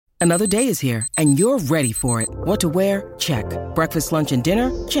Another day is here, and you're ready for it. What to wear? Check. Breakfast, lunch, and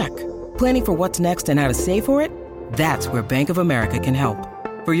dinner? Check. Planning for what's next and how to save for it? That's where Bank of America can help.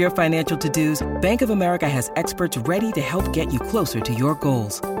 For your financial to-dos, Bank of America has experts ready to help get you closer to your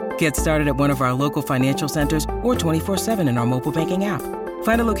goals. Get started at one of our local financial centers or 24/7 in our mobile banking app.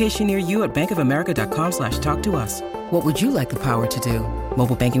 Find a location near you at bankofamerica.com/talktous. What would you like the power to do?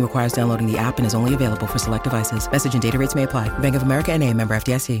 Mobile banking requires downloading the app and is only available for select devices. Message and data rates may apply. Bank of America N.A., member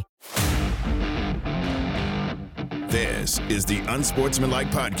FDIC. This is the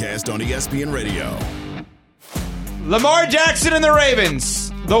Unsportsmanlike Podcast on ESPN Radio. Lamar Jackson and the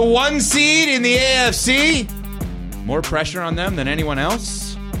Ravens, the 1 seed in the AFC. More pressure on them than anyone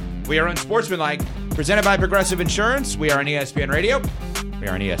else. We are Unsportsmanlike, presented by Progressive Insurance. We are on ESPN Radio. We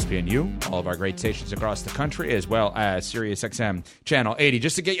are on ESPNU, all of our great stations across the country, as well as SiriusXM Channel 80.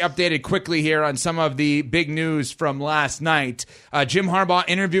 Just to get you updated quickly here on some of the big news from last night, Jim Harbaugh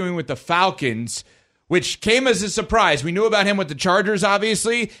interviewing with the Falcons, which came as a surprise. We knew about him with the Chargers,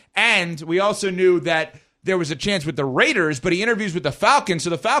 obviously, and we also knew that there was a chance with the Raiders, but he interviews with the Falcons.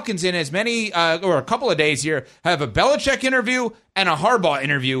 So the Falcons, in as many, or a couple of days here, have a Belichick interview and a Harbaugh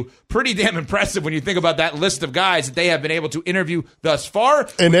interview. Pretty damn impressive when you think about that list of guys that they have been able to interview thus far.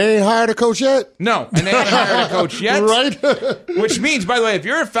 And they ain't hired a coach yet? No, and they ain't hired a coach yet. Right. Which means, by the way, if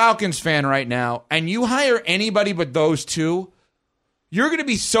you're a Falcons fan right now and you hire anybody but those two, you're going to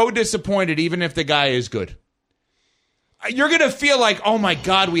be so disappointed even if the guy is good. You're going to feel like, oh my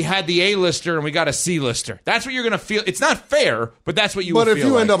God, we had the A-lister and we got a C-lister. That's what you're going to feel. It's not fair, but that's what you will feel. But if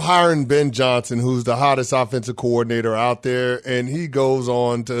you end up hiring Ben Johnson, who's the hottest offensive coordinator out there, and he goes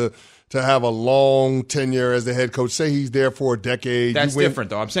on to have a long tenure as the head coach, say he's there for a decade. That's different,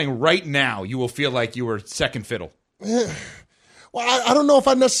 though. I'm saying right now you will feel like you were second fiddle. Well, I don't know if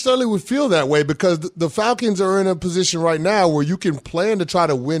I necessarily would feel that way, because the Falcons are in a position right now where you can plan to try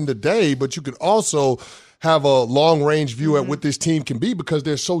to win the day, but you can also have a long-range view at what this team can be because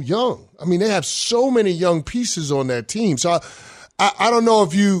they're so young. I mean, they have so many young pieces on that team. So I don't know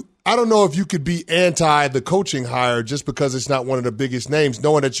if you could be anti the coaching hire just because it's not one of the biggest names,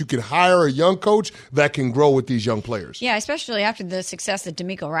 knowing that you can hire a young coach that can grow with these young players. Yeah, especially after the success that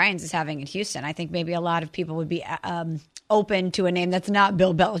DeMeco Ryans is having in Houston. I think maybe a lot of people would be open to a name that's not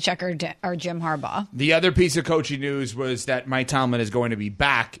Bill Belichick or Jim Harbaugh. The other piece of coaching news was that Mike Tomlin is going to be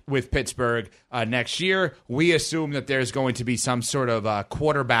back with Pittsburgh next year. We assume that there's going to be some sort of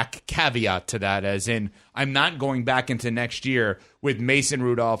quarterback caveat to that, as in, I'm not going back into next year with Mason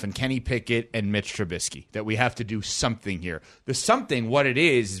Rudolph and Kenny Pickett and Mitch Trubisky, that we have to do something here. The something, what it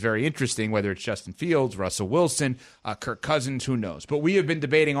is very interesting, whether it's Justin Fields, Russell Wilson, Kirk Cousins, who knows. But we have been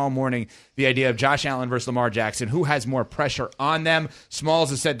debating all morning the idea of Josh Allen versus Lamar Jackson. Who has more pressure on them? Smalls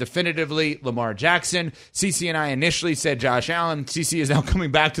has said definitively Lamar Jackson. CC and I initially said Josh Allen. CC is now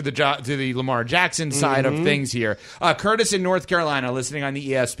coming back to the Lamar Jackson side of things here. Curtis in North Carolina listening on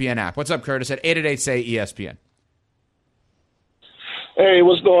the ESPN app. What's up, Curtis? At 888-SAY-ESPN. Hey,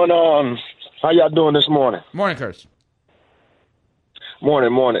 what's going on? How y'all doing this morning? Morning, Curtis.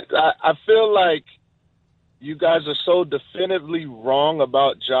 Morning. I feel like you guys are so definitively wrong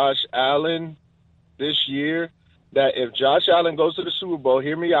about Josh Allen this year that if Josh Allen goes to the Super Bowl,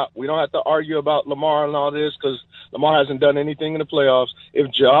 hear me out. We don't have to argue about Lamar and all this because Lamar hasn't done anything in the playoffs.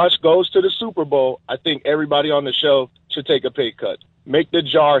 If Josh goes to the Super Bowl, I think everybody on the show should take a pay cut. Make the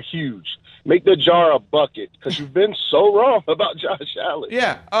jar huge. Make the jar a bucket, because you've been so wrong about Josh Allen.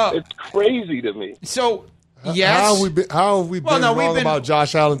 Yeah. It's crazy to me. So, yes. How have we been wrong about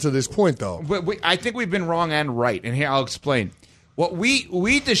Josh Allen to this point, though? I think we've been wrong and right, and here I'll explain. What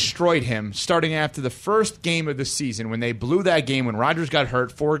we destroyed him starting after the first game of the season when they blew that game when Rodgers got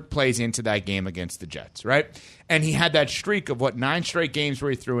hurt 4 plays into that game against the Jets, right? And he had that streak of 9 straight games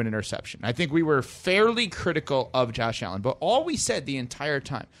where he threw an interception. I think we were fairly critical of Josh Allen, but all we said the entire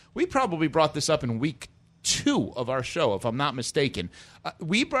time, we probably brought this up in week 2 of our show, if I'm not mistaken.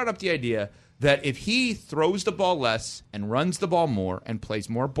 We brought up the idea that if he throws the ball less and runs the ball more and plays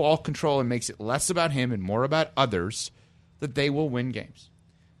more ball control and makes it less about him and more about others, that they will win games.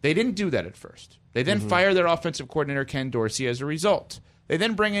 They didn't do that at first. They then fire their offensive coordinator, Ken Dorsey, as a result. They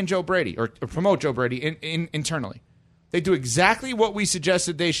then bring in Joe Brady, or promote Joe Brady internally. They do exactly what we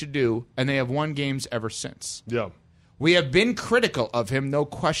suggested they should do, and they have won games ever since. Yeah. We have been critical of him, no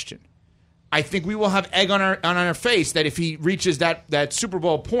question. I think we will have egg on our face that if he reaches that Super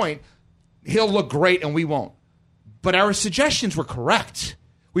Bowl point, he'll look great and we won't. But our suggestions were correct.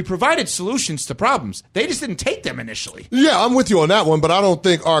 We provided solutions to problems. They just didn't take them initially. Yeah, I'm with you on that one, but I don't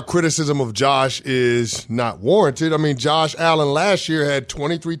think our criticism of Josh is not warranted. I mean, Josh Allen last year had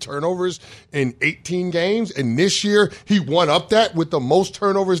 23 turnovers in 18 games, and this year he won up that with the most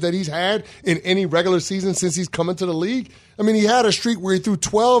turnovers that he's had in any regular season since he's come into the league. I mean, he had a streak where he threw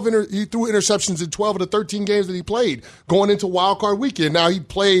interceptions in 12 of the 13 games that he played going into Wild Card Weekend. Now he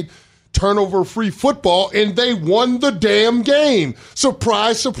played turnover-free football, and they won the damn game.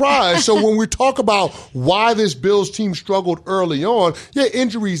 Surprise, surprise. So when we talk about why this Bills team struggled early on, yeah,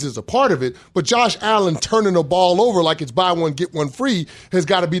 injuries is a part of it, but Josh Allen turning the ball over like it's buy one, get one free has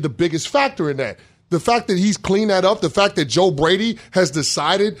got to be the biggest factor in that. The fact that he's cleaned that up, the fact that Joe Brady has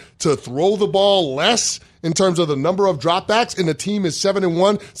decided to throw the ball less in terms of the number of dropbacks, and the team is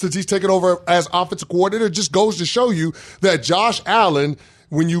 7-1 since he's taken over as offensive coordinator, just goes to show you that Josh Allen,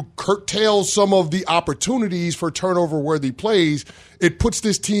 when you curtail some of the opportunities for turnover-worthy plays, it puts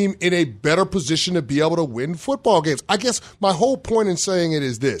this team in a better position to be able to win football games. I guess my whole point in saying it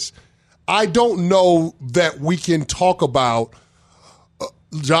is this. I don't know that we can talk about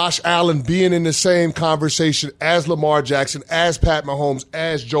Josh Allen being in the same conversation as Lamar Jackson, as Pat Mahomes,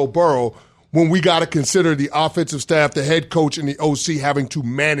 as Joe Burrow, when we got to consider the offensive staff, the head coach, and the OC having to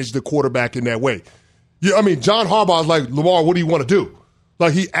manage the quarterback in that way. Yeah, I mean, John Harbaugh's like, Lamar, what do you want to do?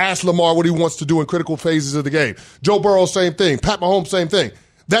 Like, he asked Lamar what he wants to do in critical phases of the game. Joe Burrow, same thing. Pat Mahomes, same thing.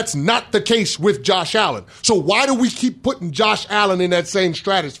 That's not the case with Josh Allen. So why do we keep putting Josh Allen in that same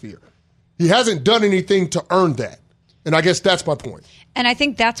stratosphere? He hasn't done anything to earn that. And I guess that's my point. And I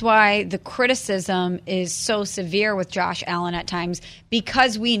think that's why the criticism is so severe with Josh Allen at times,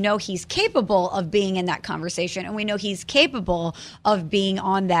 because we know he's capable of being in that conversation, and we know he's capable of being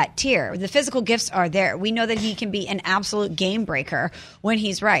on that tier. The physical gifts are there. We know that he can be an absolute game breaker when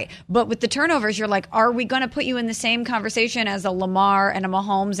he's right. But with the turnovers, you're like, are we going to put you in the same conversation as a Lamar and a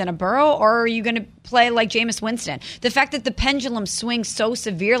Mahomes and a Burrow, or are you going to play like Jameis Winston? The fact that the pendulum swings so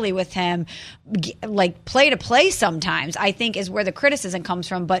severely with him, like play to play sometimes, I think is where the criticism comes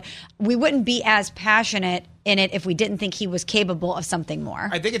from, but we wouldn't be as passionate in it if we didn't think he was capable of something more.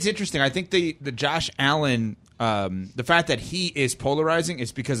 I think it's interesting. I think the Josh Allen, the fact that he is polarizing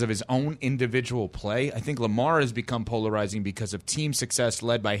is because of his own individual play. I think Lamar has become polarizing because of team success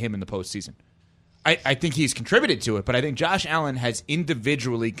led by him in the postseason. I think he's contributed to it, but I think Josh Allen has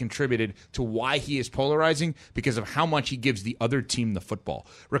individually contributed to why he is polarizing because of how much he gives the other team the football.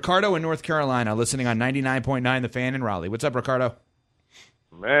 Ricardo in North Carolina, listening on 99.9 The Fan in Raleigh. What's up, Ricardo?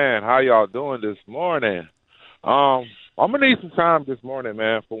 Man, how y'all doing this morning? I'm going to need some time this morning,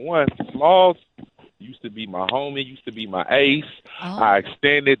 man. For one, Smalls used to be my homie, used to be my ace. Oh. I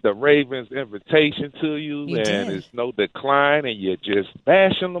extended the Ravens invitation to you and it's no decline, and you're just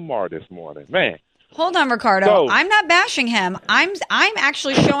bashing Lamar this morning. Man. Hold on, Ricardo. I'm not bashing him. I'm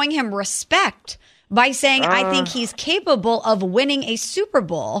actually showing him respect by saying I think he's capable of winning a Super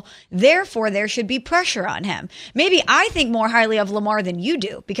Bowl. Therefore, there should be pressure on him. Maybe I think more highly of Lamar than you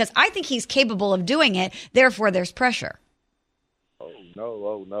do because I think he's capable of doing it. Therefore, there's pressure.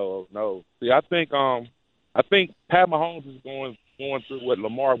 Oh, no. See, I think Pat Mahomes is going through what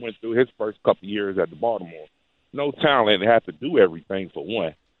Lamar went through his first couple of years at the Baltimore. No talent, and have to do everything for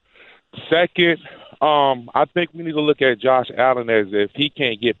one. Second, I think we need to look at Josh Allen as if he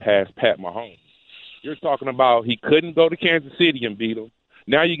can't get past Pat Mahomes. You're talking about he couldn't go to Kansas City and beat him.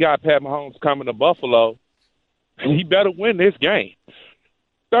 Now you got Pat Mahomes coming to Buffalo. He better win this game.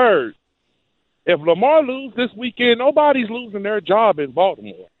 Third, if Lamar loses this weekend, nobody's losing their job in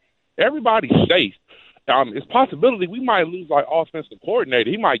Baltimore. Everybody's safe. It's a possibility we might lose our offensive coordinator.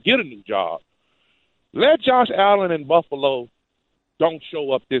 He might get a new job. Let Josh Allen in Buffalo don't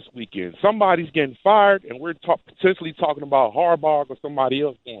show up this weekend. Somebody's getting fired, and we're potentially talking about Harbaugh or somebody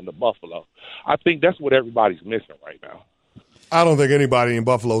else going to Buffalo. I think that's what everybody's missing right now. I don't think anybody in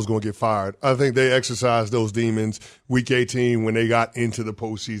Buffalo is going to get fired. I think they exercised those demons week 18 when they got into the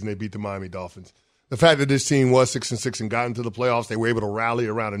postseason. They beat the Miami Dolphins. The fact that this team was 6-6 and got into the playoffs, they were able to rally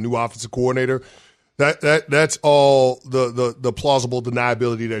around a new offensive coordinator. That's all the plausible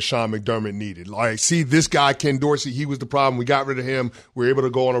deniability that Sean McDermott needed. Like, see, this guy, Ken Dorsey, he was the problem. We got rid of him. We were able to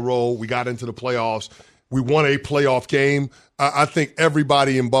go on a roll. We got into the playoffs. We won a playoff game. I think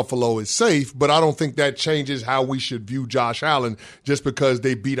everybody in Buffalo is safe, but I don't think that changes how we should view Josh Allen just because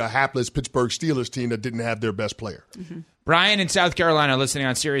they beat a hapless Pittsburgh Steelers team that didn't have their best player. Mm-hmm. Brian in South Carolina listening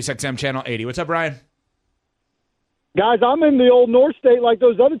on Sirius XM Channel 80. What's up, Brian? Guys, I'm in the old North State like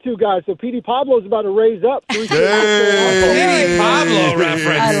those other two guys, so Petey Pablo's about to raise up. Petey Pablo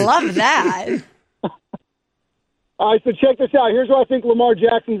reference. I love that. All right, so check this out. Here's why I think Lamar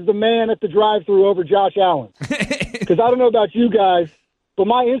Jackson's the man at the drive-thru over Josh Allen. Because I don't know about you guys, But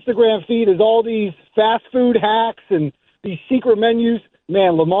my Instagram feed is all these fast food hacks and these secret menus.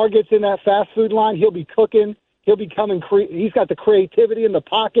 Man, Lamar gets in that fast food line, he'll be cooking. He'll be coming. He's got the creativity in the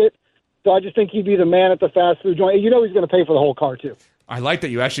pocket. So I just think he'd be the man at the fast food joint. And you know he's going to pay for the whole car, too. I like that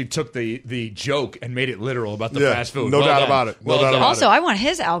you actually took the joke and made it literal about the fast food. No doubt about it. Also, I want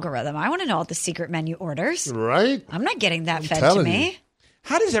his algorithm. I want to know all the secret menu orders. Right? I'm not getting that fed to me.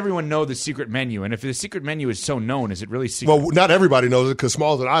 How does everyone know the secret menu? And if the secret menu is so known, is it really secret? Well, not everybody knows it because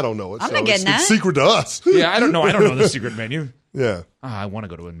Smalls and I don't know it. I'm not getting that. It's secret to us. Yeah, I don't know. I don't know the secret menu. Yeah. I want to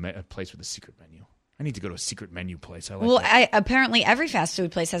go to a place with a secret menu. I need to go to a secret menu place. Apparently every fast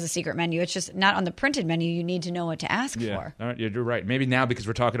food place has a secret menu. It's just not on the printed menu. You need to know what to ask for. All right, you're right. Maybe now because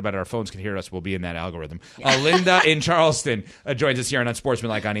we're talking about it, our phones can hear us. We'll be in that algorithm. Linda in Charleston joins us here on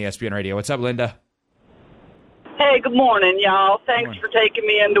Unsportsmanlike on ESPN Radio. What's up, Linda? Hey, good morning, y'all. Thanks for taking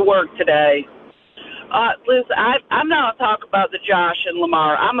me into work today. Listen, I'm not going to talk about the Josh and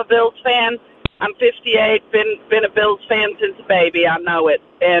Lamar. I'm a Bills fan. I'm 58, been a Bills fan since a baby. I know it.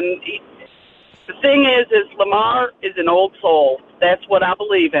 And the thing is Lamar is an old soul. That's what I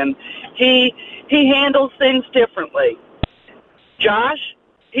believe in. He handles things differently. Josh,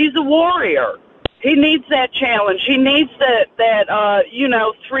 he's a warrior. He needs that challenge. He needs that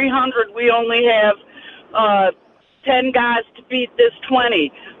 300. We only have 10 guys to beat this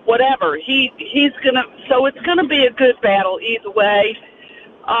 20. Whatever. He's gonna. So it's gonna be a good battle either way.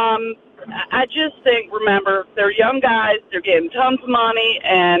 I just think, remember, they're young guys, they're getting tons of money,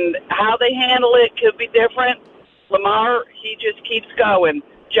 and how they handle it could be different. Lamar, he just keeps going.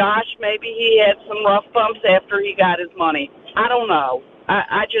 Josh, maybe he had some rough bumps after he got his money. I don't know.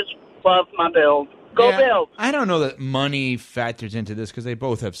 I just love my Bills. Go Bills. I don't know that money factors into this because they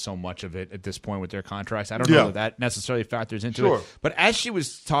both have so much of it at this point with their contracts. I don't know that necessarily factors into it. But as she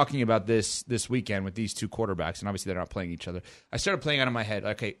was talking about this weekend with these two quarterbacks, and obviously they're not playing each other, I started playing out in my head,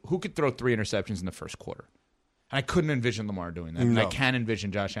 okay, who could throw 3 interceptions in the first quarter? And I couldn't envision Lamar doing that. And I can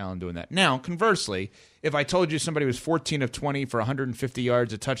envision Josh Allen doing that. Now, conversely, if I told you somebody was 14 of 20 for 150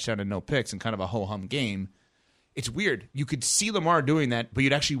 yards, a touchdown, and no picks, and kind of a ho-hum game, it's weird. You could see Lamar doing that, but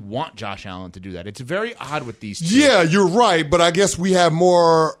you'd actually want Josh Allen to do that. It's very odd with these two. Yeah, you're right, but I guess we have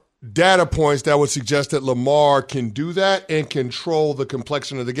more data points that would suggest that Lamar can do that and control the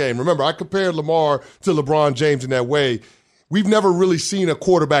complexion of the game. Remember, I compared Lamar to LeBron James in that way. We've never really seen a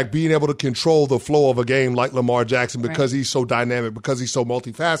quarterback being able to control the flow of a game like Lamar Jackson because he's so dynamic, because he's so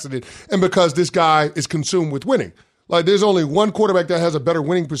multifaceted, and because this guy is consumed with winning. Like, there's only one quarterback that has a better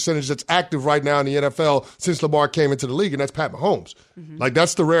winning percentage that's active right now in the NFL since Lamar came into the league, and that's Pat Mahomes. Mm-hmm. Like,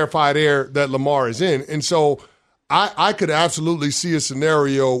 that's the rarefied air that Lamar is in. And so I could absolutely see a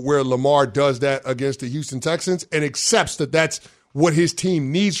scenario where Lamar does that against the Houston Texans and accepts that that's what his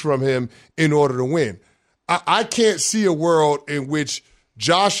team needs from him in order to win. I can't see a world in which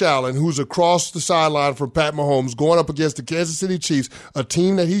Josh Allen, who's across the sideline from Pat Mahomes, going up against the Kansas City Chiefs, a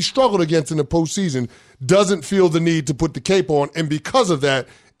team that he struggled against in the postseason, doesn't feel the need to put the cape on, and because of that,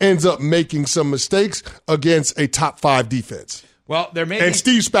 ends up making some mistakes against a top 5 defense. Well, there may and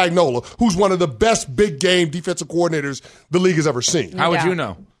Steve Spagnuolo, who's one of the best big game defensive coordinators the league has ever seen. How would you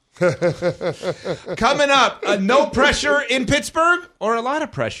know? Coming up, no pressure in Pittsburgh or a lot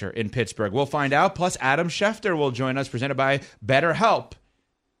of pressure in Pittsburgh? We'll find out. Plus, Adam Schefter will join us, presented by BetterHelp.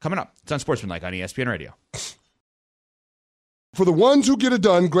 Coming up, it's Unsportsmanlike on ESPN Radio. For the ones who get it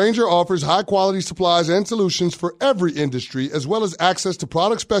done, Grainger offers high-quality supplies and solutions for every industry, as well as access to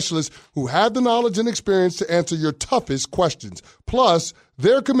product specialists who have the knowledge and experience to answer your toughest questions. Plus,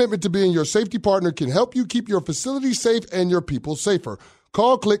 their commitment to being your safety partner can help you keep your facility safe and your people safer.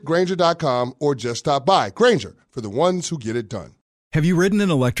 Call, click Grainger.com, or just stop by. Grainger, for the ones who get it done. Have you ridden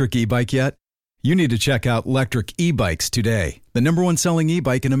an electric e-bike yet? You need to check out Electric E-Bikes today, the #1 selling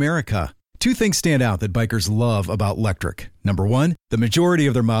e-bike in America. 2 things stand out that bikers love about Electric. Number 1, the majority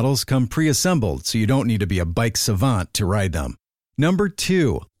of their models come pre-assembled, so you don't need to be a bike savant to ride them. Number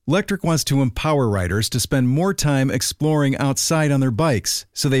 2, Electric wants to empower riders to spend more time exploring outside on their bikes,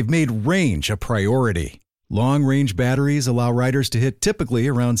 so they've made range a priority. Long-range batteries allow riders to hit typically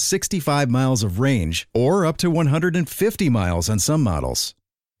around 65 miles of range, or up to 150 miles on some models.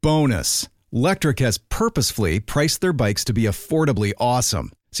 Bonus, Electric has purposefully priced their bikes to be affordably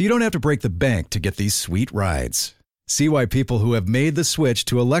awesome, so you don't have to break the bank to get these sweet rides. See why people who have made the switch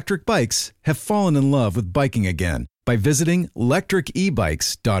to electric bikes have fallen in love with biking again by visiting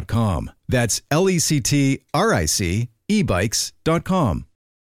electricebikes.com. That's LECTRIC ebikes.com.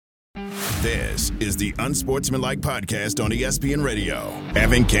 This is the Unsportsmanlike podcast on ESPN Radio.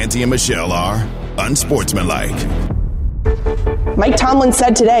 Evan, Canty, and Michelle are Unsportsmanlike. Mike Tomlin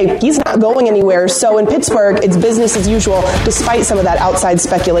said today he's not going anywhere, so in Pittsburgh, it's business as usual, despite some of that outside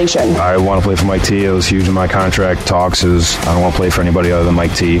speculation. I want to play for Mike T. It was huge in my contract talks. I don't want to play for anybody other than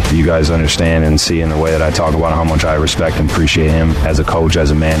Mike T. You guys understand and see in the way that I talk about how much I respect and appreciate him as a coach,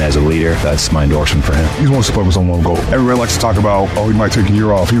 as a man, as a leader. That's my endorsement for him. He wants to focus on one goal. Everybody likes to talk about, he might take a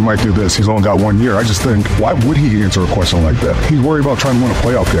year off, he might do this, he's only got 1 year. I just think, why would he answer a question like that? He's worried about trying to win a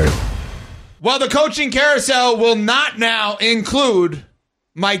playoff game. Well, the coaching carousel will not now include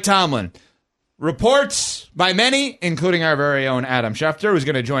Mike Tomlin. Reports by many, including our very own Adam Schefter, who's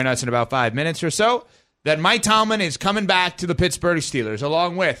going to join us in about 5 minutes or so, that Mike Tomlin is coming back to the Pittsburgh Steelers,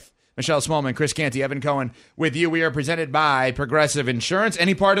 along with Michelle Smallman, Chris Canty, Evan Cohen. With you, we are presented by Progressive Insurance.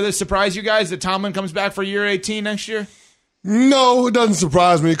 Any part of this surprise you guys that Tomlin comes back for year 18 next year? No, it doesn't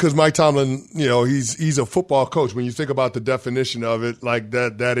surprise me because Mike Tomlin, he's a football coach. When you think about the definition of it, like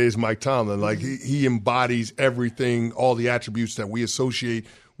that is Mike Tomlin. Like he embodies everything, all the attributes that we associate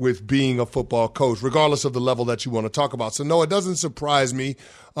with being a football coach, regardless of the level that you want to talk about. So no, it doesn't surprise me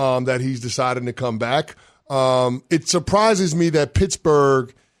that he's decided to come back. It surprises me that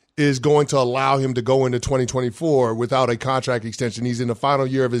Pittsburgh is going to allow him to go into 2024 without a contract extension. He's in the final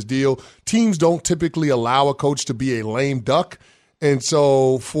year of his deal. Teams don't typically allow a coach to be a lame duck. And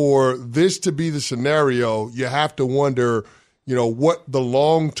so for this to be the scenario, you have to wonder, what the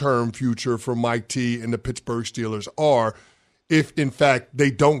long-term future for Mike T and the Pittsburgh Steelers are if, in fact,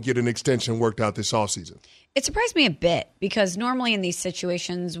 they don't get an extension worked out this offseason. It surprised me a bit because normally in these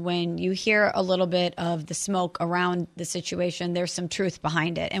situations, when you hear a little bit of the smoke around the situation, there's some truth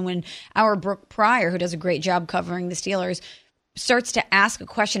behind it. And when our Brooke Pryor, who does a great job covering the Steelers, starts to ask a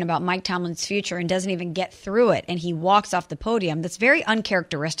question about Mike Tomlin's future and doesn't even get through it, and he walks off the podium, that's very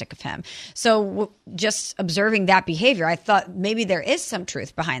uncharacteristic of him. So just observing that behavior, I thought maybe there is some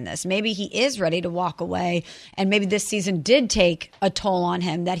truth behind this. Maybe he is ready to walk away, and maybe this season did take a toll on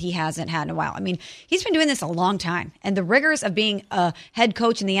him that he hasn't had in a while. I mean, he's been doing this a long time, and the rigors of being a head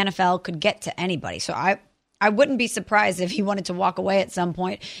coach in the NFL could get to anybody. So I wouldn't be surprised if he wanted to walk away at some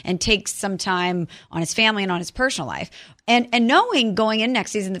point and take some time on his family and on his personal life. And knowing going in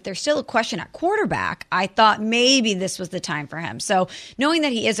next season that there's still a question at quarterback, I thought maybe this was the time for him. So knowing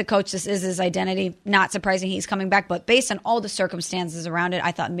that he is a coach, this is his identity, not surprising he's coming back. But based on all the circumstances around it,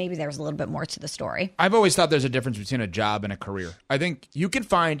 I thought maybe there was a little bit more to the story. I've always thought there's a difference between a job and a career. I think you can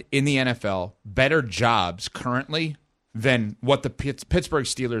find in the NFL better jobs currently than what the Pittsburgh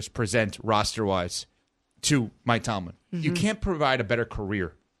Steelers present roster-wise to Mike Tomlin. Mm-hmm. You can't provide a better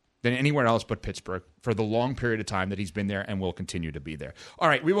career than anywhere else but Pittsburgh for the long period of time that he's been there and will continue to be there. All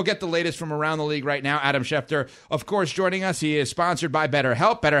right, we will get the latest from around the league right now. Adam Schefter, of course, joining us. He is sponsored by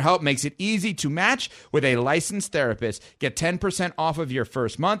BetterHelp. BetterHelp makes it easy to match with a licensed therapist. Get 10% off of your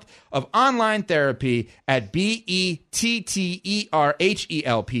first month of online therapy at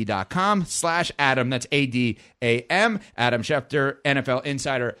BetterHelp.com/Adam. That's ADAM. Adam Schefter, NFL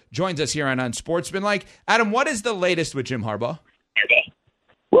Insider, joins us here on Unsportsmanlike. Adam, what is the latest with Jim Harbaugh?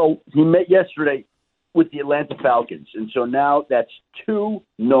 Well, he met yesterday with the Atlanta Falcons, and so now that's two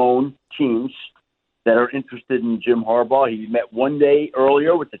known teams that are interested in Jim Harbaugh. He met one day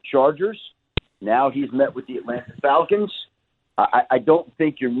earlier with the Chargers. Now he's met with the Atlanta Falcons. I don't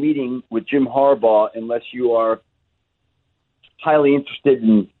think you're meeting with Jim Harbaugh unless you are highly interested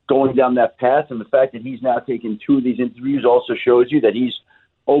in going down that path, and the fact that he's now taken two of these interviews also shows you that he's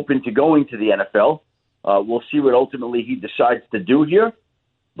open to going to the NFL. We'll see what ultimately he decides to do here.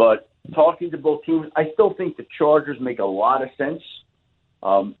 But talking to both teams, I still think the Chargers make a lot of sense.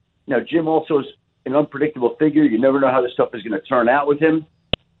 Now, Jim also is an unpredictable figure. You never know how this stuff is going to turn out with him.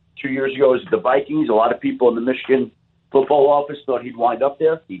 2 years ago, it was the Vikings. A lot of people in the Michigan football office thought he'd wind up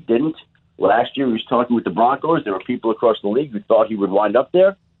there. He didn't. Last year, he was talking with the Broncos. There were people across the league who thought he would wind up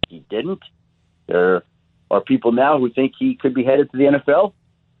there. He didn't. There are people now who think he could be headed to the NFL,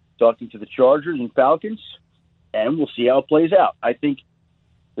 talking to the Chargers and Falcons, and we'll see how it plays out. I think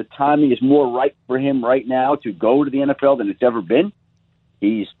the timing is more right for him right now to go to the NFL than it's ever been.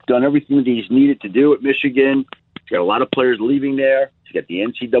 He's done everything that he's needed to do at Michigan. He's got a lot of players leaving there. He's got the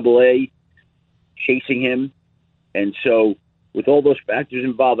NCAA chasing him. And so with all those factors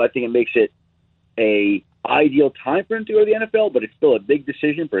involved, I think it makes it a ideal time for him to go to the NFL, but it's still a big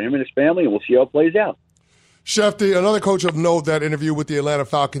decision for him and his family, and we'll see how it plays out. Schefter, another coach of note that interview with the Atlanta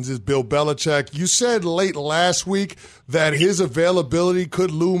Falcons is Bill Belichick. You said late last week that his availability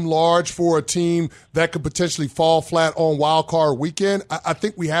could loom large for a team that could potentially fall flat on Wild Card Weekend. I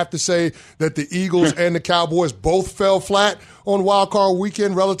think we have to say that the Eagles and the Cowboys both fell flat on Wild Card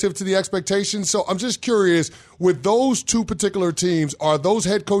Weekend relative to the expectations. So I'm just curious, with those two particular teams, are those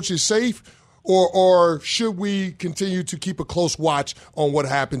head coaches safe, or should we continue to keep a close watch on what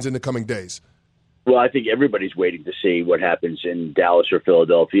happens in the coming days? Well, I think everybody's waiting to see what happens in Dallas or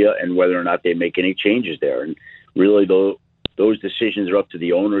Philadelphia and whether or not they make any changes there. And really, those decisions are up to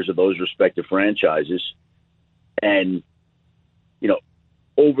the owners of those respective franchises. And,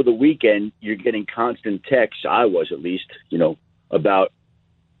 over the weekend, you're getting constant texts, I was at least, about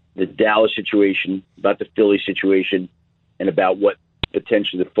the Dallas situation, about the Philly situation, and about what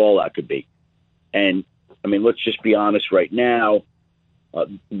potentially the fallout could be. And, let's just be honest right now.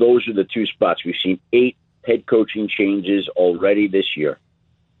 Those are the two spots. We've seen 8 head coaching changes already this year.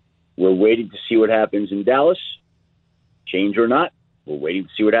 We're waiting to see what happens in Dallas, change or not. We're waiting to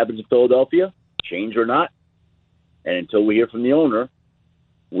see what happens in Philadelphia, change or not. And until we hear from the owner,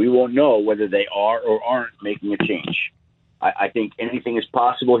 we won't know whether they are or aren't making a change. I think anything is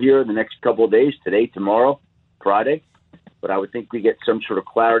possible here in the next couple of days, today, tomorrow, Friday. But I would think we get some sort of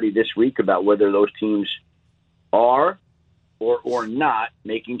clarity this week about whether those teams are or not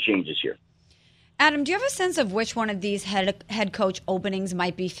making changes here. Adam, do you have a sense of which one of these head coach openings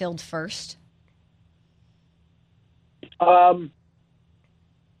might be filled first? The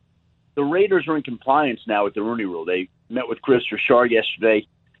Raiders are in compliance now with the Rooney Rule. They met with Chris Richard yesterday,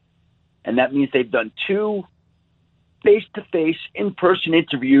 and that means they've done 2 face-to-face, in-person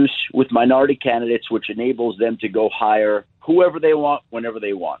interviews with minority candidates, which enables them to go hire whoever they want, whenever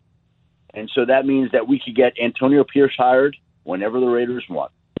they want. And so that means that we could get Antonio Pierce hired whenever the Raiders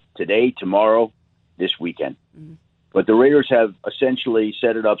want, today, tomorrow, this weekend. Mm-hmm. But the Raiders have essentially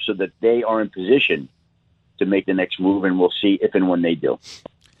set it up so that they are in position to make the next move, and we'll see if and when they do.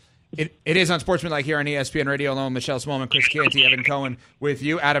 It is Unsportsmanlike here on ESPN Radio alone. Michelle Smallman, Chris Canty, Evan Cohen with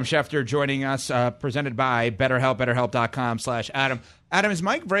you. Adam Schefter joining us, presented by BetterHelp, BetterHelp.com/Adam. Adam, is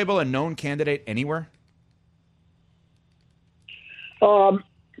Mike Vrabel a known candidate anywhere?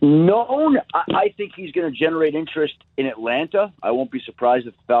 Known, I think he's going to generate interest in Atlanta. I won't be surprised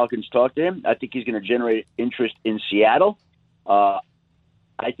if the Falcons talk to him. I think he's going to generate interest in Seattle. I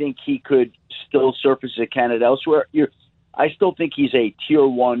think he could still surface as a candidate elsewhere. I still think he's a tier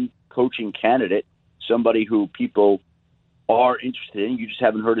 1 coaching candidate, somebody who people are interested in. You just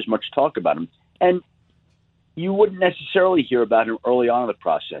haven't heard as much talk about him. And you wouldn't necessarily hear about him early on in the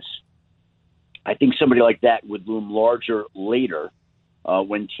process. I think somebody like that would loom larger later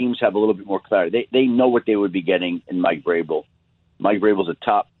when teams have a little bit more clarity. They know what they would be getting in Mike Vrabel. Mike Vrabel's a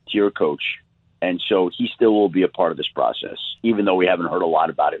top-tier coach, and so he still will be a part of this process, even though we haven't heard a lot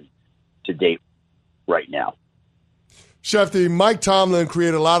about him to date right now. Schefter, Mike Tomlin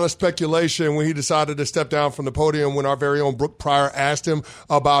created a lot of speculation when he decided to step down from the podium when our very own Brooke Pryor asked him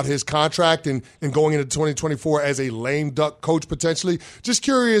about his contract and going into 2024 as a lame duck coach potentially. Just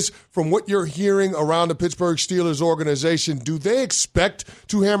curious, from what you're hearing around the Pittsburgh Steelers organization, do they expect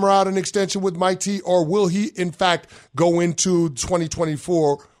to hammer out an extension with Mike T, or will he, in fact, go into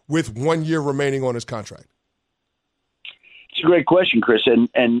 2024 with 1 year remaining on his contract? It's a great question, Chris,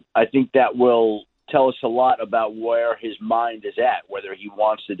 and I think that will tell us a lot about where his mind is at, whether he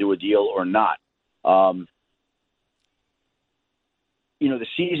wants to do a deal or not. The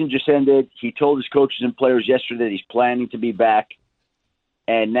season just ended. He told his coaches and players yesterday that he's planning to be back.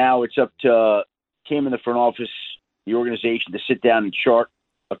 And now it's up to him in the front office, the organization, to sit down and chart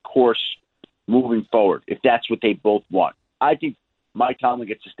a course moving forward, if that's what they both want. I think Mike Tomlin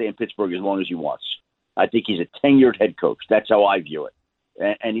gets to stay in Pittsburgh as long as he wants. I think he's a tenured head coach. That's how I view it.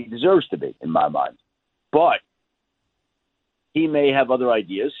 And he deserves to be, in my mind. But he may have other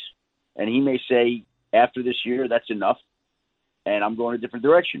ideas, and he may say, after this year, that's enough, and I'm going a different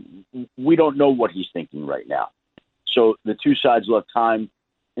direction. We don't know what he's thinking right now. So the two sides will have time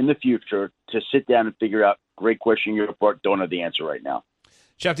in the future to sit down and figure out. Great question, your part. Don't have the answer right now.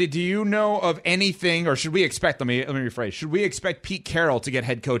 Schefter, do you know of anything, or should we expect, let me rephrase, should we expect Pete Carroll to get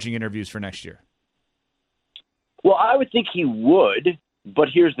head coaching interviews for next year? Well, I would think he would. But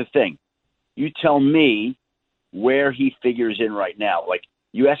here's the thing. You tell me where he figures in right now. Like,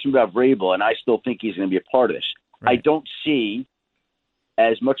 you asked him about Vrabel, and I still think he's going to be a part of this. Right. I don't see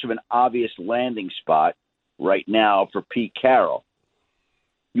as much of an obvious landing spot right now for Pete Carroll.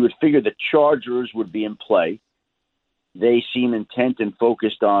 You would figure the Chargers would be in play. They seem intent and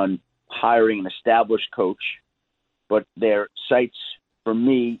focused on hiring an established coach, but their sights, for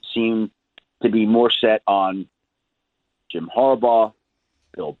me, seem to be more set on Jim Harbaugh,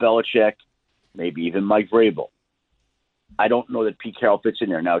 Bill Belichick, maybe even Mike Vrabel. I don't know that Pete Carroll fits in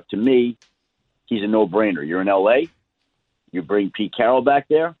there. Now, to me, he's a no-brainer. You're in L.A., you bring Pete Carroll back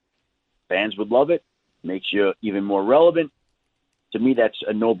there, fans would love it, makes you even more relevant. To me, that's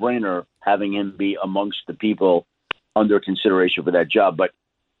a no-brainer, having him be amongst the people under consideration for that job. But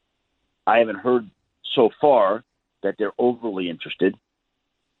I haven't heard so far that they're overly interested.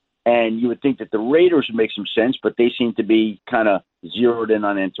 And you would think that the Raiders would make some sense, but they seem to be kind of zeroed in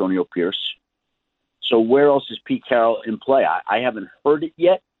on Antonio Pierce. So where else is Pete Carroll in play? I haven't heard it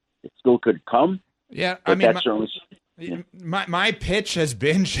yet. It still could come. Yeah, I mean, my pitch has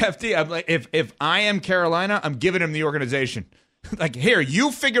been, Schefter, I'm like, if I am Carolina, I'm giving him the organization. Like, here,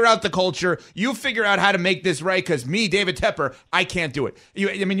 you figure out the culture. You figure out how to make this right, because me, David Tepper, I can't do it.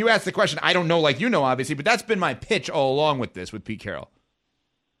 You asked the question. I don't know like you know, obviously, but that's been my pitch all along with this, with Pete Carroll.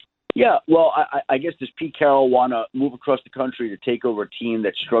 Yeah, well, I guess does Pete Carroll want to move across the country to take over a team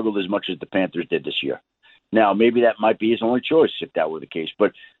that struggled as much as the Panthers did this year? Now, maybe that might be his only choice if that were the case.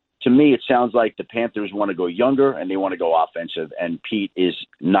 But to me, it sounds like the Panthers want to go younger and they want to go offensive, and Pete is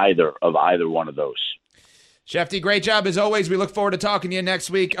neither of either one of those. Schefter, great job as always. We look forward to talking to you next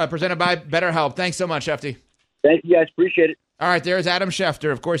week, presented by BetterHelp. Thanks so much, Schefter. Thank you, guys. Appreciate it. All right, there's Adam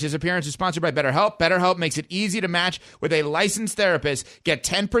Schefter. Of course, his appearance is sponsored by BetterHelp. BetterHelp makes it easy to match with a licensed therapist. Get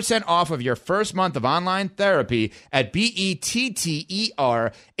 10% off of your first month of online therapy at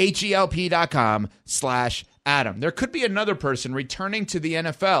BetterHelp.com/Adam. There could be another person returning to the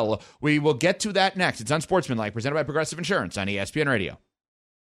NFL. We will get to that next. It's Unsportsmanlike, presented by Progressive Insurance on ESPN Radio.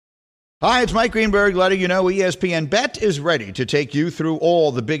 Hi, it's Mike Greenberg letting you know ESPN Bet is ready to take you through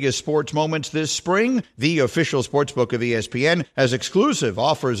all the biggest sports moments this spring. The official sportsbook of ESPN has exclusive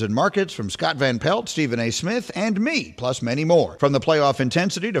offers and markets from Scott Van Pelt, Stephen A. Smith, and me, plus many more. From the playoff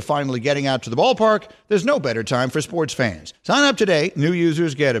intensity to finally getting out to the ballpark, there's no better time for sports fans. Sign up today. New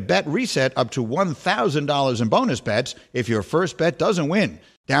users get a bet reset up to $1,000 in bonus bets if your first bet doesn't win.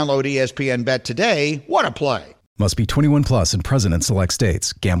 Download ESPN Bet today. What a play. Must be 21 plus and present in select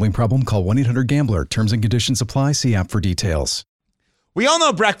states. Gambling problem? Call 1-800-GAMBLER. Terms and conditions apply. See app for details. We all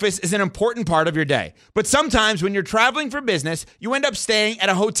know breakfast is an important part of your day, but sometimes when you're traveling for business, you end up staying at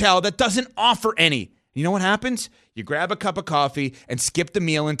a hotel that doesn't offer any. You know what happens? You grab a cup of coffee and skip the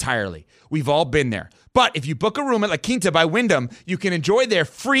meal entirely. We've all been there. But if you book a room at La Quinta by Wyndham, you can enjoy their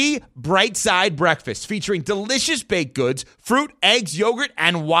free Bright Side breakfast featuring delicious baked goods, fruit, eggs, yogurt,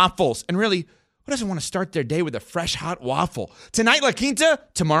 and waffles. And really, who doesn't want to start their day with a fresh, hot waffle? Tonight, La Quinta,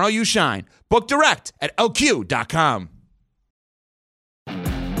 tomorrow you shine. Book direct at LQ.com.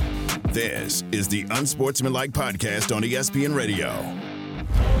 This is the Unsportsmanlike podcast on ESPN Radio.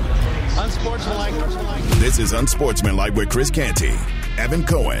 Unsportsmanlike. This is Unsportsmanlike with Chris Canty, Evan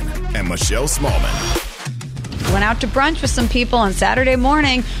Cohen, and Michelle Smallman. Went out to brunch with some people on Saturday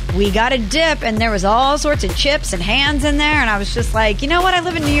morning. We got a dip, and there was all sorts of chips and hands in there. And I was just like, you know what? I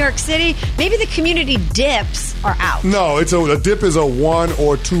live in New York City. Maybe the community dips are out. No, a dip is a 1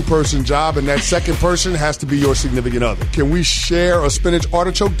 or 2 person job, and that second person has to be your significant other. Can we share a spinach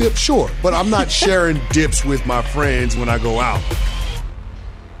artichoke dip? Sure, but I'm not sharing dips with my friends when I go out.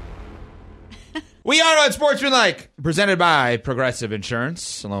 We are Unsportsmanlike, presented by Progressive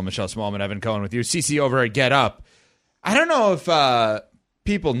Insurance. Hello, Michelle Smallman, Evan Cohen with you. CC over at Get Up. I don't know if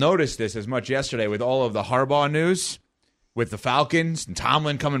people noticed this as much yesterday with all of the Harbaugh news, with the Falcons and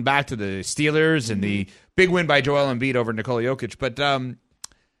Tomlin coming back to the Steelers and the big win by Joel Embiid over Nikola Jokic. But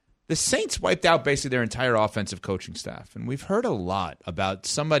the Saints wiped out basically their entire offensive coaching staff. And we've heard a lot about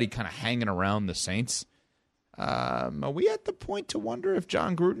somebody kind of hanging around the Saints. Are we at the point to wonder if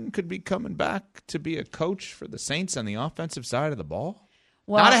John Gruden could be coming back to be a coach for the Saints on the offensive side of the ball?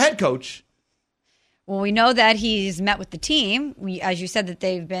 Well, not a head coach. Well, we know that he's met with the team. As you said, that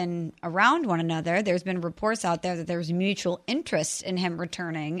they've been around one another. There's been reports out there that there's mutual interest in him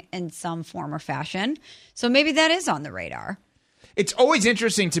returning in some form or fashion. So maybe that is on the radar. It's always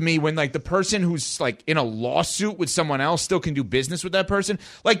interesting to me when, like, the person who's, like, in a lawsuit with someone else still can do business with that person.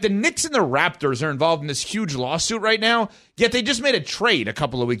 Like, the Knicks and the Raptors are involved in this huge lawsuit right now, yet they just made a trade a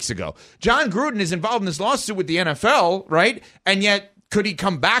couple of weeks ago. John Gruden is involved in this lawsuit with the NFL, right? And yet, could he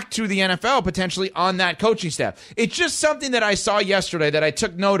come back to the NFL potentially on that coaching staff? It's just something that I saw yesterday that I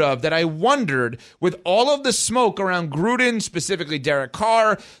took note of, that I wondered, with all of the smoke around Gruden, specifically Derek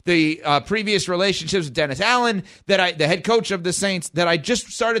Carr, the previous relationships with Dennis Allen, the head coach of the Saints, that I just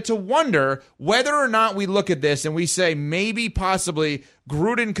started to wonder whether or not we look at this and we say maybe possibly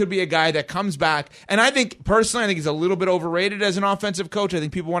Gruden could be a guy that comes back. And I think, personally, I think he's a little bit overrated as an offensive coach. I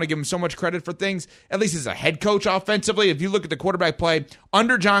think people want to give him so much credit for things, at least as a head coach offensively. If you look at the quarterback play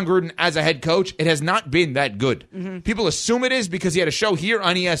under John Gruden as a head coach, it has not been that good. Mm-hmm. People assume it is because he had a show here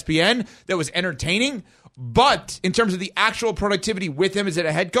on ESPN that was entertaining, But in terms of the actual productivity with him as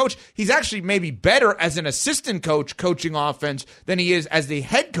a head coach, he's actually maybe better as an assistant coach coaching offense than he is as the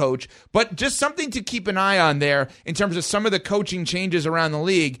head coach. But just something to keep an eye on there in terms of some of the coaching changes around the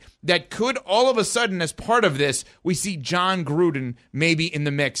league that could all of a sudden, as part of this, we see John Gruden maybe in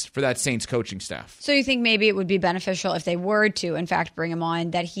the mix for that Saints coaching staff. So you think maybe it would be beneficial if they were to, in fact, bring him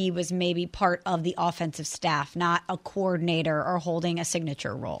on, that he was maybe part of the offensive staff, not a coordinator or holding a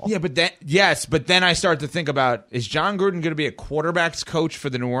signature role? Yeah, but then I start to think about, is John Gruden going to be a quarterback's coach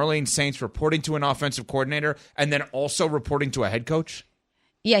for the New Orleans Saints, reporting to an offensive coordinator and then also reporting to a head coach?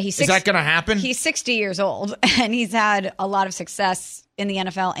 Yeah, is that going to happen? He's 60 years old, and he's had a lot of success in the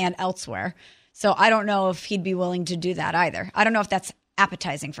NFL and elsewhere. So I don't know if he'd be willing to do that either. I don't know if that's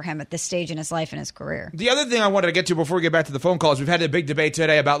appetizing for him at this stage in his life and his career. The other thing I wanted to get to before we get back to the phone calls, we've had a big debate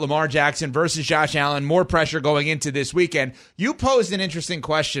today about Lamar Jackson versus Josh Allen, more pressure going into this weekend. You posed an interesting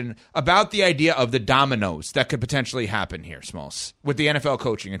question about the idea of the dominoes that could potentially happen here, Smalls, with the NFL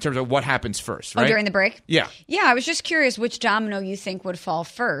coaching in terms of what happens first, right? Oh, during the break? Yeah. Yeah, I was just curious which domino you think would fall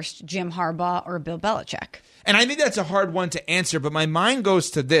first, Jim Harbaugh or Bill Belichick? And I think that's a hard one to answer, but my mind goes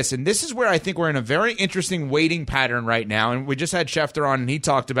to this, and this is where I think we're in a very interesting waiting pattern right now. And we just had Schefter on, and he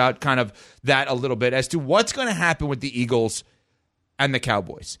talked about kind of that a little bit as to what's going to happen with the Eagles and the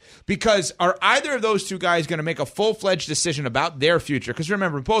Cowboys. Because are either of those two guys going to make a full-fledged decision about their future? Because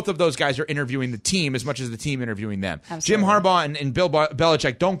remember, both of those guys are interviewing the team as much as the team interviewing them. Absolutely. Jim Harbaugh and Bill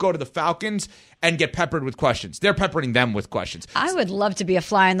Belichick don't go to the Falcons and get peppered with questions. They're peppering them with questions. I would love to be a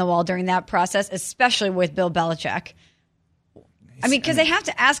fly on the wall during that process, especially with Bill Belichick. I mean, because they have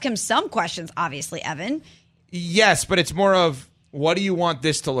to ask him some questions, obviously, Evan. Yes, but it's more of, what do you want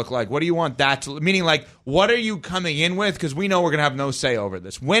this to look like? What do you want that to look? Meaning, like, what are you coming in with? Because we know we're going to have no say over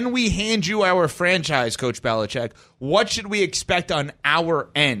this. When we hand you our franchise, Coach Belichick, what should we expect on our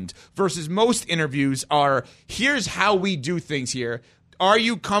end? Versus most interviews are, here's how we do things here. Are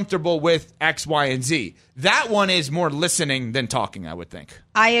you comfortable with X, Y, and Z? That one is more listening than talking, I would think.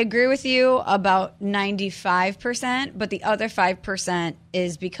 I agree with you about 95%, but the other 5%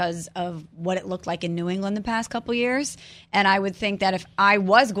 is because of what it looked like in New England the past couple years. And I would think that if I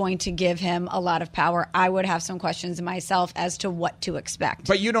was going to give him a lot of power, I would have some questions myself as to what to expect.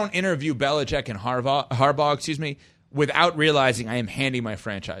 But you don't interview Belichick and Harbaugh, without realizing I am handing my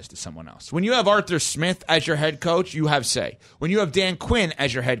franchise to someone else. When you have Arthur Smith as your head coach, you have say. When you have Dan Quinn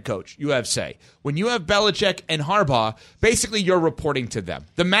as your head coach, you have say. When you have Belichick and Harbaugh, basically you're reporting to them.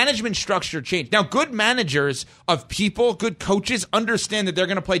 The management structure changed. Now, good managers of people, good coaches, understand that they're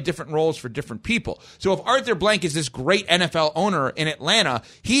going to play different roles for different people. So if Arthur Blank is this great NFL owner in Atlanta,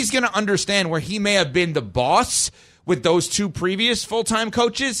 he's going to understand where he may have been the boss with those two previous full-time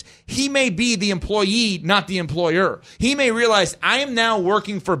coaches. He may be the employee, not the employer. He may realize, I am now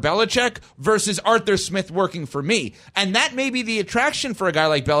working for Belichick versus Arthur Smith working for me. And that may be the attraction for a guy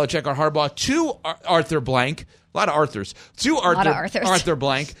like Belichick or Harbaugh to Arthur Blank. A lot of Arthurs. To Arthur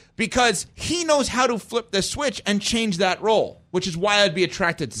Blank, because he knows how to flip the switch and change that role, which is why I'd be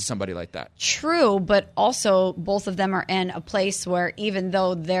attracted to somebody like that. True, but also both of them are in a place where even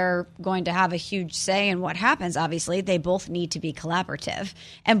though they're going to have a huge say in what happens, obviously, they both need to be collaborative.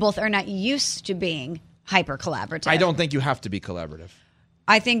 And both are not used to being hyper collaborative. I don't think you have to be collaborative.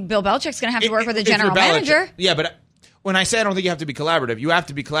 I think Bill Belichick's going to have to work with the general manager. Yeah, but when I say I don't think you have to be collaborative, you have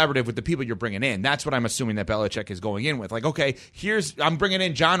to be collaborative with the people you're bringing in. That's what I'm assuming that Belichick is going in with. Like, okay, I'm bringing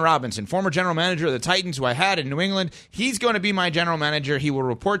in John Robinson, former general manager of the Titans, who I had in New England. He's going to be my general manager. He will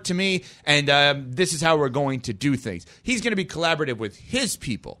report to me, and this is how we're going to do things. He's going to be collaborative with his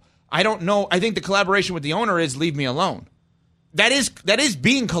people. I don't know. I think the collaboration with the owner is leave me alone. That is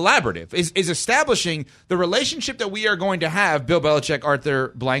being collaborative, is establishing the relationship that we are going to have, Bill Belichick,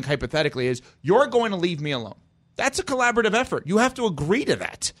 Arthur Blank, hypothetically, is you're going to leave me alone. That's a collaborative effort. You have to agree to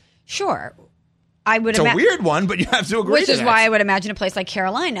that. Sure. It's a weird one, but you have to agree to that. Which is why I would imagine a place like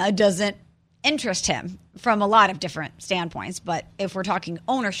Carolina doesn't interest him from a lot of different standpoints. But if we're talking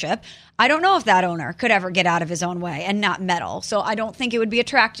ownership, I don't know if that owner could ever get out of his own way and not meddle. So I don't think it would be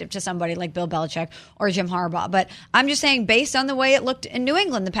attractive to somebody like Bill Belichick or Jim Harbaugh. But I'm just saying, based on the way it looked in New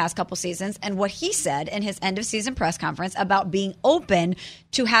England the past couple seasons and what he said in his end-of-season press conference about being open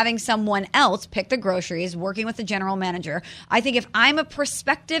to having someone else pick the groceries, working with the general manager, I think if I'm a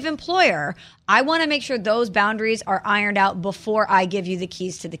prospective employer, I want to make sure those boundaries are ironed out before I give you the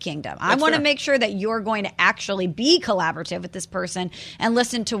keys to the kingdom. I want to make sure that you're going to actually be collaborative with this person and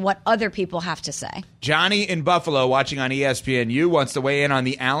listen to what other people have to say. Johnny in Buffalo, watching on ESPNU, wants to weigh in on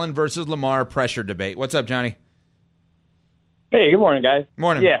the Allen versus Lamar pressure debate. What's up, Johnny? Hey, good morning, guys.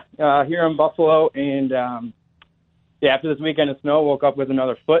 Morning. Yeah, here in Buffalo, and after this weekend of snow, woke up with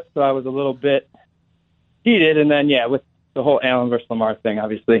another foot, so I was a little bit heated. And then, with the whole Allen versus Lamar thing,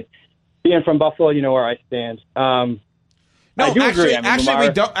 obviously, being from Buffalo, you know where I stand. No, I do agree.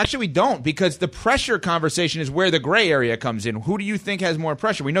 We don't, because the pressure conversation is where the gray area comes in. Who do you think has more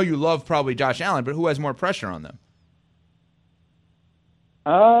pressure? We know you love probably Josh Allen, but who has more pressure on them?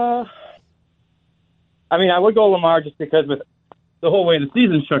 I would go Lamar just because with the whole way the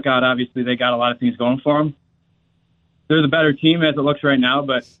season shook out, obviously they got a lot of things going for them. They're the better team as it looks right now,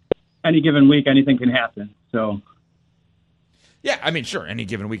 but any given week, anything can happen. So, yeah, sure, any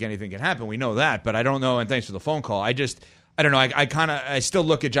given week, anything can happen. We know that, but I don't know, and thanks for the phone call. I don't know. I still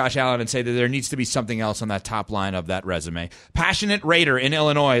look at Josh Allen and say that there needs to be something else on that top line of that resume. Passionate Raider in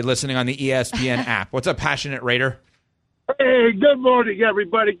Illinois, listening on the ESPN app. What's up, Passionate Raider? Hey, good morning,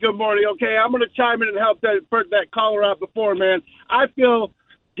 everybody. Good morning. Okay, I'm going to chime in and help that caller out before, man. I feel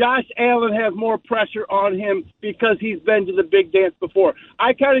Josh Allen has more pressure on him because he's been to the big dance before.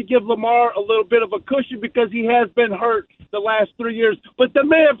 I kind of give Lamar a little bit of a cushion because he has been hurt the last 3 years, but the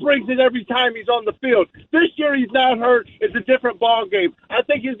man brings it every time he's on the field. This year he's not hurt. It's a different ball game. I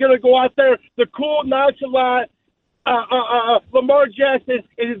think he's going to go out there, the cool, nonchalant Lamar Jackson,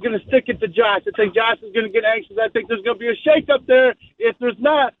 and he's going to stick it to Josh. I think Josh is going to get anxious. I think there's going to be a shake-up there if there's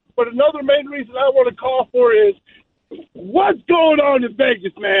not. But another main reason I want to call for is what's going on in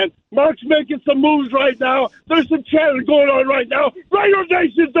Vegas, man? Mark's making some moves right now. There's some chatter going on right now. Raider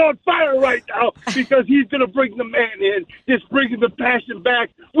Nation's on fire right now because he's going to bring the man in, just bringing the passion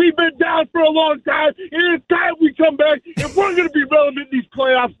back. We've been down for a long time, and it's time we come back, and we're going to be relevant in these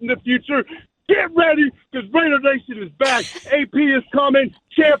playoffs in the future. Get ready, because Raider Nation is back. AP is coming.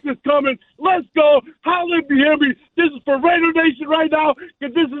 Champ is coming. Let's go. Holla if you hear me. This is for Raider Nation right now,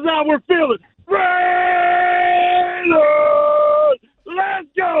 because this is how we're feeling. Raiders! Let's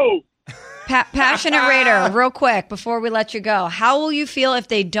go! Passionate Raider, real quick, before we let you go, how will you feel if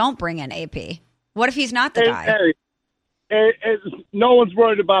they don't bring in AP? What if he's not the guy? No one's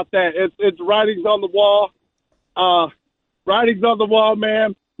worried about that. It's writings on the wall. Writings on the wall,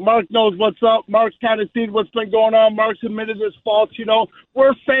 man. Mark knows what's up. Mark's kind of seen what's been going on. Mark's admitted his faults. You know,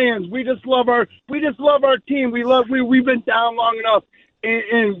 we're fans. We just love our team. We've been down long enough.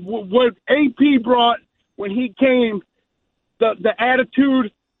 And what AP brought when he came, the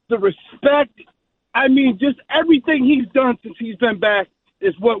attitude, the respect. Just everything he's done since he's been back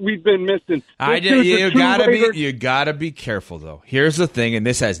is what we've been missing. You gotta be careful though. Here's the thing, and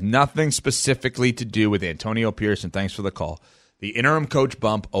this has nothing specifically to do with Antonio Pierce. And thanks for the call. The interim coach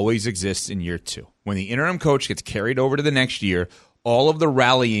bump always exists in year two. When the interim coach gets carried over to the next year, all of the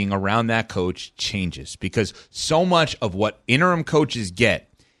rallying around that coach changes because so much of what interim coaches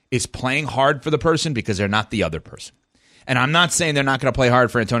get is playing hard for the person because they're not the other person. And I'm not saying they're not going to play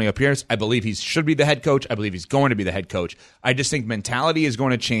hard for Antonio Pierce. I believe he should be the head coach. I believe he's going to be the head coach. I just think mentality is going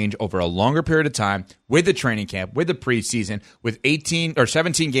to change over a longer period of time with the training camp, with the preseason, with 18 or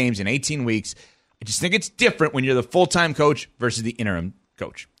 17 games in 18 weeks. I just think it's different when you're the full-time coach versus the interim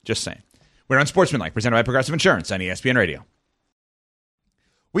coach. Just saying. We're on Sportsmanlike, presented by Progressive Insurance on ESPN Radio.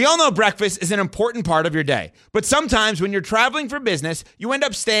 We all know breakfast is an important part of your day, but sometimes when you're traveling for business, you end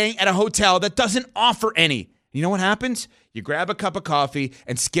up staying at a hotel that doesn't offer any. You know what happens? You grab a cup of coffee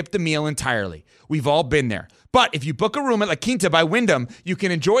and skip the meal entirely. We've all been there. But if you book a room at La Quinta by Wyndham, you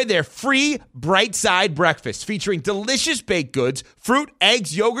can enjoy their free Bright Side breakfast featuring delicious baked goods, fruit,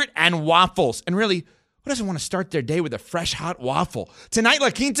 eggs, yogurt, and waffles. And really, who doesn't want to start their day with a fresh, hot waffle? Tonight, La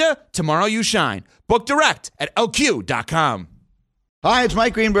Quinta, tomorrow you shine. Book direct at lq.com. Hi, it's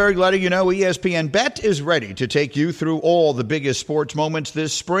Mike Greenberg letting you know ESPN Bet is ready to take you through all the biggest sports moments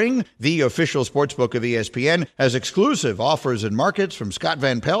this spring. The official sportsbook of ESPN has exclusive offers and markets from Scott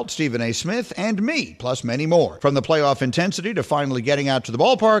Van Pelt, Stephen A. Smith, and me, plus many more. From the playoff intensity to finally getting out to the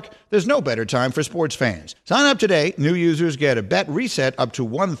ballpark, there's no better time for sports fans. Sign up today. New users get a bet reset up to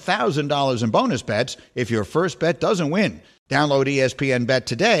 $1,000 in bonus bets if your first bet doesn't win. Download ESPN Bet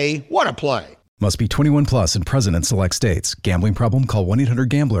today. What a play. Must be 21 plus and present in select states. Gambling problem? Call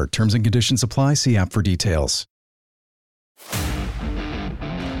 1-800-GAMBLER. Terms and conditions apply. See app for details.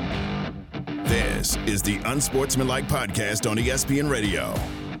 This is the Unsportsmanlike Podcast on ESPN Radio.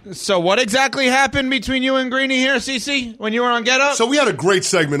 So what exactly happened between you and Greeny here, CC, when you were on Get Up? So we had a great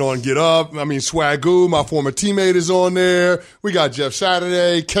segment on Get Up. Swagoo, my former teammate, is on there. We got Jeff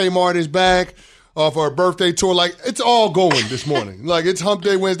Saturday. Kmart is back. For our birthday tour. It's all going this morning. It's Hump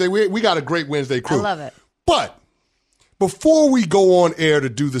Day Wednesday. We got a great Wednesday crew. I love it. But before we go on air to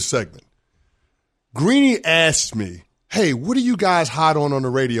do the segment, Greeny asked me, hey, what are you guys hot on the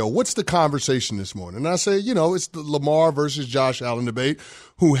radio? What's the conversation this morning? And I say, it's the Lamar versus Josh Allen debate.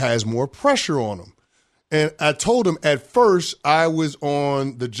 Who has more pressure on him? And I told him at first I was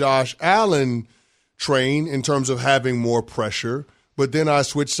on the Josh Allen train in terms of having more pressure, but then I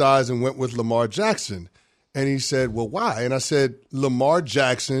switched sides and went with Lamar Jackson. And he said, well, why? And I said, Lamar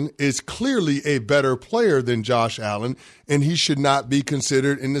Jackson is clearly a better player than Josh Allen, and he should not be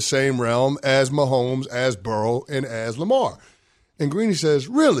considered in the same realm as Mahomes, as Burrow, and as Lamar. And Greeny says,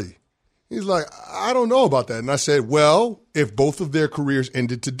 really? He's like, I don't know about that. And I said, well, if both of their careers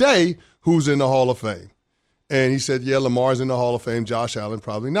ended today, who's in the Hall of Fame? And he said, yeah, Lamar's in the Hall of Fame, Josh Allen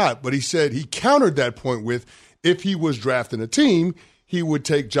probably not. But he said he countered that point with, if he was drafting a team, he would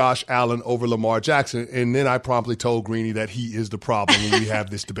take Josh Allen over Lamar Jackson. And then I promptly told Greeny that he is the problem when we have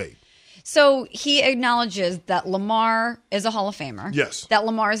this debate. So he acknowledges that Lamar is a Hall of Famer. Yes. That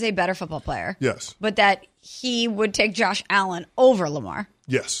Lamar is a better football player. Yes. But that he would take Josh Allen over Lamar.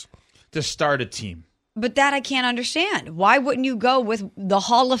 Yes. To start a team. But that I can't understand. Why wouldn't you go with the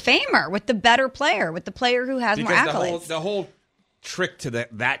Hall of Famer, with the better player, with the player who has more accolades? The whole trick to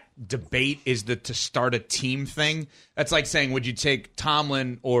that debate is to start a team thing. That's like saying, would you take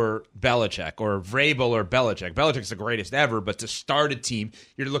Tomlin or Belichick or Vrabel or Belichick? Belichick's the greatest ever, but to start a team,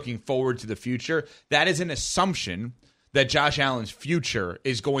 you're looking forward to the future. That is an assumption that Josh Allen's future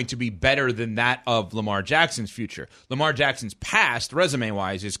is going to be better than that of Lamar Jackson's future. Lamar Jackson's past,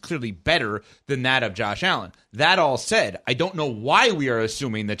 resume-wise, is clearly better than that of Josh Allen. That all said, I don't know why we are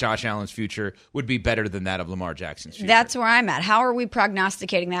assuming that Josh Allen's future would be better than that of Lamar Jackson's future. That's where I'm at. How are we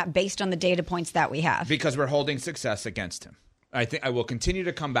prognosticating that based on the data points that we have? Because we're holding success against him. I think I will continue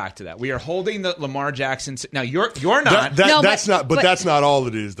to come back to that. We are holding the Lamar Jackson. Now you're not. That's not all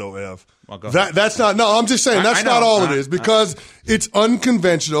it is, though, Ev. Well, go ahead. That's not. No, I'm just saying that's not all it is, because it's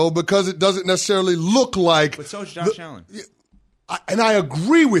unconventional, because it doesn't necessarily look like. But so is Josh Allen. And I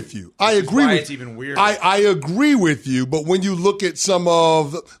agree with you. I agree with it's even weirder. I agree with you, but when you look at some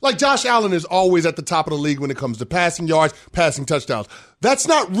of like Josh Allen is always at the top of the league when it comes to passing yards, passing touchdowns. That's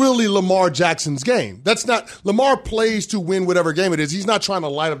not really Lamar Jackson's game. That's not Lamar plays to win whatever game it is. He's not trying to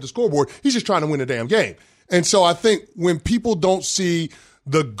light up the scoreboard. He's just trying to win a damn game. And so I think when people don't see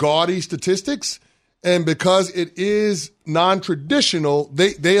the gaudy statistics, and because it is non-traditional,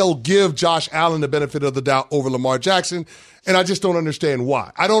 they'll give Josh Allen the benefit of the doubt over Lamar Jackson, and I just don't understand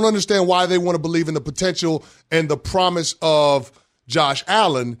why. I don't understand why they want to believe in the potential and the promise of Josh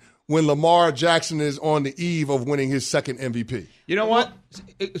Allen when Lamar Jackson is on the eve of winning his second MVP. You know what?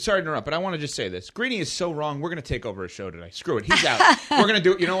 Sorry to interrupt, but I want to just say this. Greeny is so wrong. We're going to take over his show today. Screw it. He's out. We're going to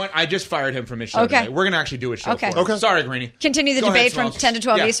do it. You know what? I just fired him from his show today. We're going to actually do a show for him. Okay. Sorry, Greeny. Continue the debate from 10 to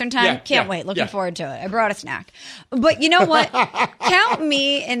 12 Eastern time. Can't wait. Looking forward to it. I brought a snack. But you know what? Count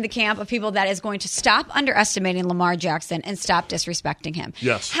me in the camp of people that is going to stop underestimating Lamar Jackson and stop disrespecting him.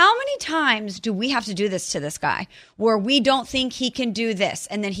 Yes. How many times do we have to do this to this guy where we don't think he can do this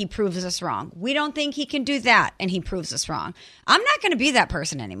and then he proves us wrong? We don't think he can do that and he proves us wrong. I'm not going to be that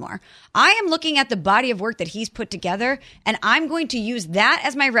person anymore. I am looking at the body of work that he's put together, and I'm going to use that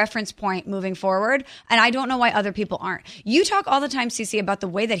as my reference point moving forward, and I don't know why other people aren't. You talk all the time, CeCe, about the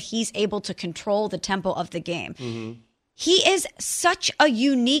way that he's able to control the tempo of the game. Mm-hmm. He is such a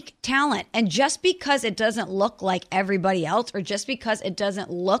unique talent, and just because it doesn't look like everybody else, or just because it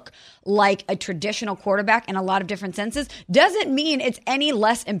doesn't look like a traditional quarterback in a lot of different senses, doesn't mean it's any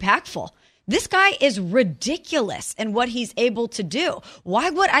less impactful. This guy is ridiculous in what he's able to do. Why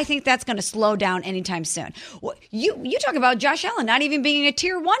would I think that's going to slow down anytime soon? You talk about Josh Allen not even being a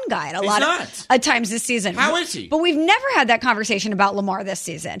tier 1 guy at a lot of times this season. How is he? But we've never had that conversation about Lamar this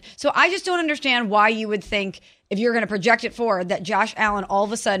season. So I just don't understand why you would think, if you're going to project it forward, that Josh Allen all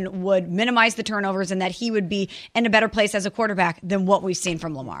of a sudden would minimize the turnovers and that he would be in a better place as a quarterback than what we've seen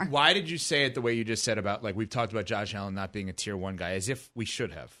from Lamar. Why did you say it the way you just said about, like, we've talked about Josh Allen not being a tier 1 guy, as if we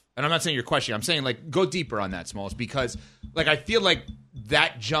should have? And I'm not saying your question. I'm saying, like, go deeper on that, Smalls, because, like, I feel like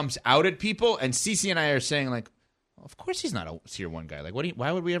that jumps out at people, and CeCe and I are saying, like, well, of course he's not a tier 1 guy. Like,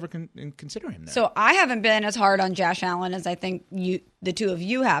 why would we ever consider him that? So I haven't been as hard on Josh Allen as I think the two of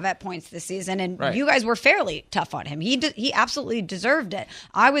you have at points this season, and you guys were fairly tough on him. He absolutely deserved it.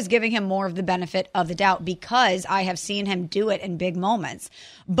 I was giving him more of the benefit of the doubt because I have seen him do it in big moments.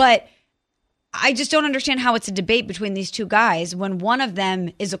 But I just don't understand how it's a debate between these two guys when one of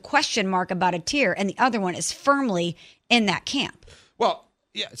them is a question mark about a tier and the other one is firmly in that camp. Well,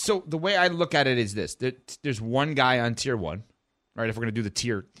 yeah. So the way I look at it is this: there's one guy on tier 1, right? If we're going to do the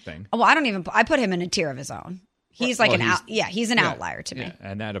tier thing. Well, I put him in a tier of his own. He's like he's an outlier to me. Yeah.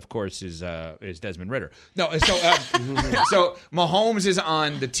 And that, of course, is Desmond Ridder. No, so Mahomes is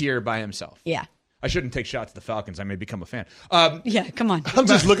on the tier by himself. Yeah. I shouldn't take shots at the Falcons. I may become a fan. Come on. I'm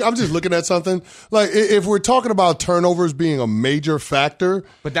just looking at something. Like, if we're talking about turnovers being a major factor,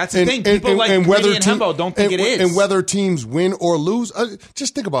 but that's the thing. People like Greeny and Hembo don't think it is. And whether teams win or lose,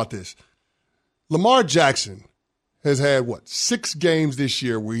 just think about this. Lamar Jackson has had, 6 games this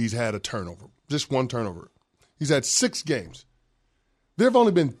year where he's had a turnover, just one turnover. He's had 6 games. There have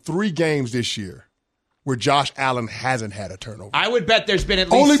only been 3 games this year where Josh Allen hasn't had a turnover. I would bet there's been at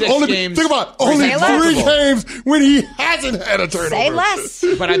least 6 games. Think about it, only 3 games when he hasn't had a turnover. Say less.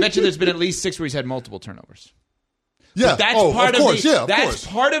 But I bet you there's been at least 6 where he's had multiple turnovers. Yeah, but that's part of course. That's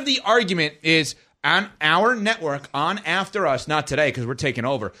part of the argument is on our network, on After Us, not today because we're taking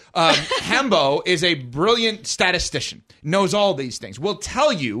over. Hembo is a brilliant statistician, knows all these things. Will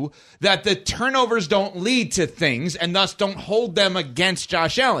tell you that the turnovers don't lead to things and thus don't hold them against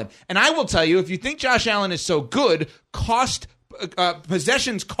Josh Allen. And I will tell you, if you think Josh Allen is so good,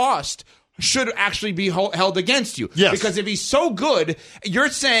 possessions cost should actually be held against you. Yes. Because if he's so good, you're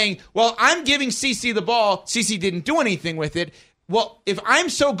saying, well, I'm giving CeCe the ball. CeCe didn't do anything with it. Well, if I'm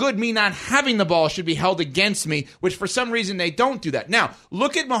so good, me not having the ball should be held against me, which for some reason they don't do that. Now,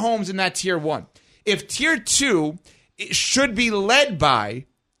 look at Mahomes in that tier 1. If tier 2 should be led by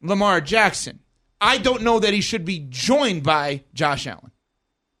Lamar Jackson, I don't know that he should be joined by Josh Allen.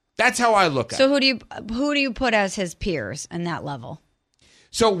 That's how I look at it. So who do you put as his peers in that level?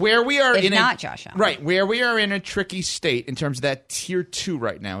 So where we are Josh Allen. Right, where we are in a tricky state in terms of that tier 2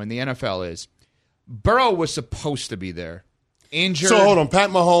 right now in the NFL is Burrow was supposed to be there. Injured. So hold on, Pat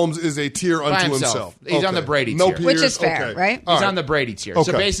Mahomes is a tier unto himself. He's on the Brady no tier. Peers. Which is fair, right? He's on the Brady tier.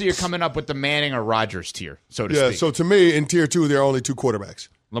 Okay. So basically you're coming up with the Manning or Rodgers tier, so to speak. So to me, in tier 2, there are only 2 quarterbacks.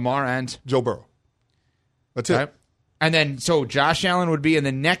 Lamar and Joe Burrow. That's it. Right. And then, so Josh Allen would be in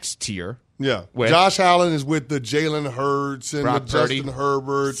the next tier. Yeah. With Josh Allen is with the Jalen Hurts and Brock the Justin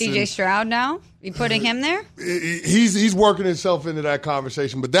Herberts. CJ Stroud now? You putting him there? He's working himself into that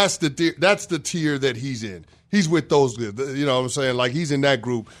conversation, but that's the tier that he's in. He's with those, you know what I'm saying? Like, he's in that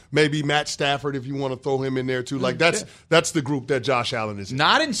group. Maybe Matt Stafford, if you want to throw him in there, too. Like, that's the group that Josh Allen is in.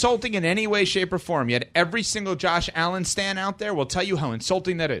 Not insulting in any way, shape, or form. Yet every single Josh Allen stan out there will tell you how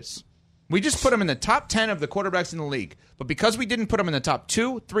insulting that is. We just put him in the top 10 of the quarterbacks in the league. But because we didn't put him in the top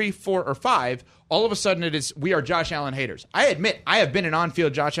 2, 3, 4, or 5, all of a sudden we are Josh Allen haters. I admit, I have been an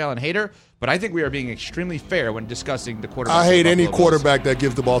on-field Josh Allen hater, but I think we are being extremely fair when discussing the quarterback. I hate any quarterback that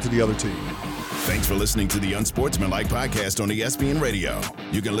gives the ball to the other team. Thanks for listening to the Unsportsmanlike podcast on ESPN Radio.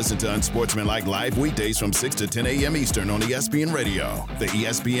 You can listen to Unsportsmanlike live weekdays from 6 to 10 a.m. Eastern on ESPN Radio, the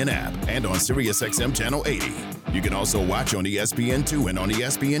ESPN app, and on SiriusXM Channel 80. You can also watch on ESPN2 and on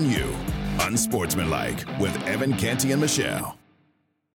ESPNU. Unsportsmanlike with Evan, Canty, and Michelle.